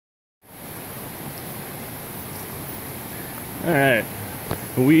Alright,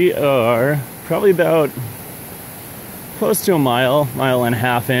 we are probably about close to a mile and a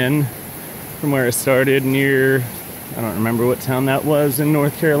half in from where I started, near, I don't remember what town that was in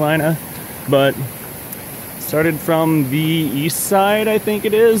North Carolina, but started from the east side, I think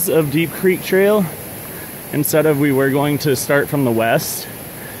it is, of Deep Creek Trail, instead of we were going to start from the west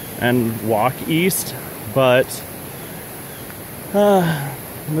and walk east, but the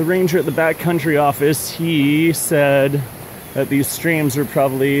ranger at the backcountry office, he said that these streams are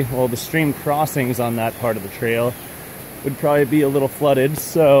probably, well, the stream crossings on that part of the trail would probably be a little flooded,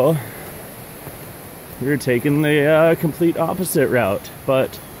 so we were taking the complete opposite route,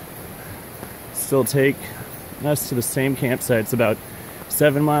 but still take us to the same campsite. It's about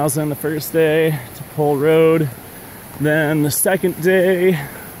 7 miles in the first day to Pole Road. Then the second day,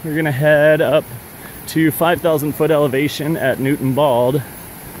 we're gonna head up to 5,000 foot elevation at Newton Bald.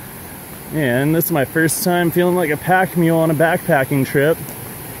 And this is my first time feeling like a pack mule on a backpacking trip,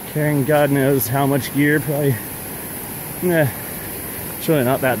 carrying God knows how much gear. Probably, it's really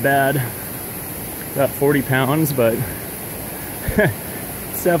not that bad. About 40 pounds, but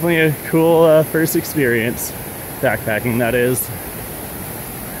it's definitely a cool first experience. Backpacking, that is.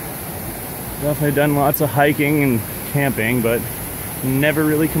 Definitely done lots of hiking and camping, but never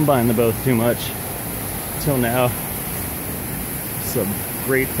really combined the both too much till now. It's a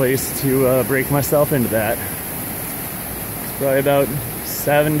great place to break myself into that. It's probably about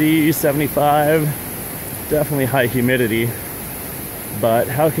 70, 75, definitely high humidity, but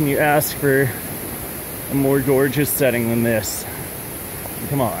how can you ask for a more gorgeous setting than this?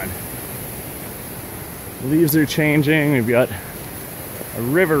 Come on. The leaves are changing. We've got a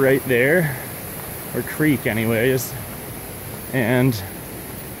river right there, or creek anyways, and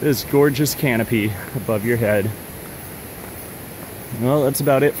this gorgeous canopy above your head. Well, that's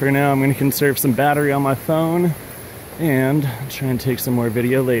about it for now. I'm going to conserve some battery on my phone and try and take some more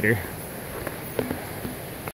video later.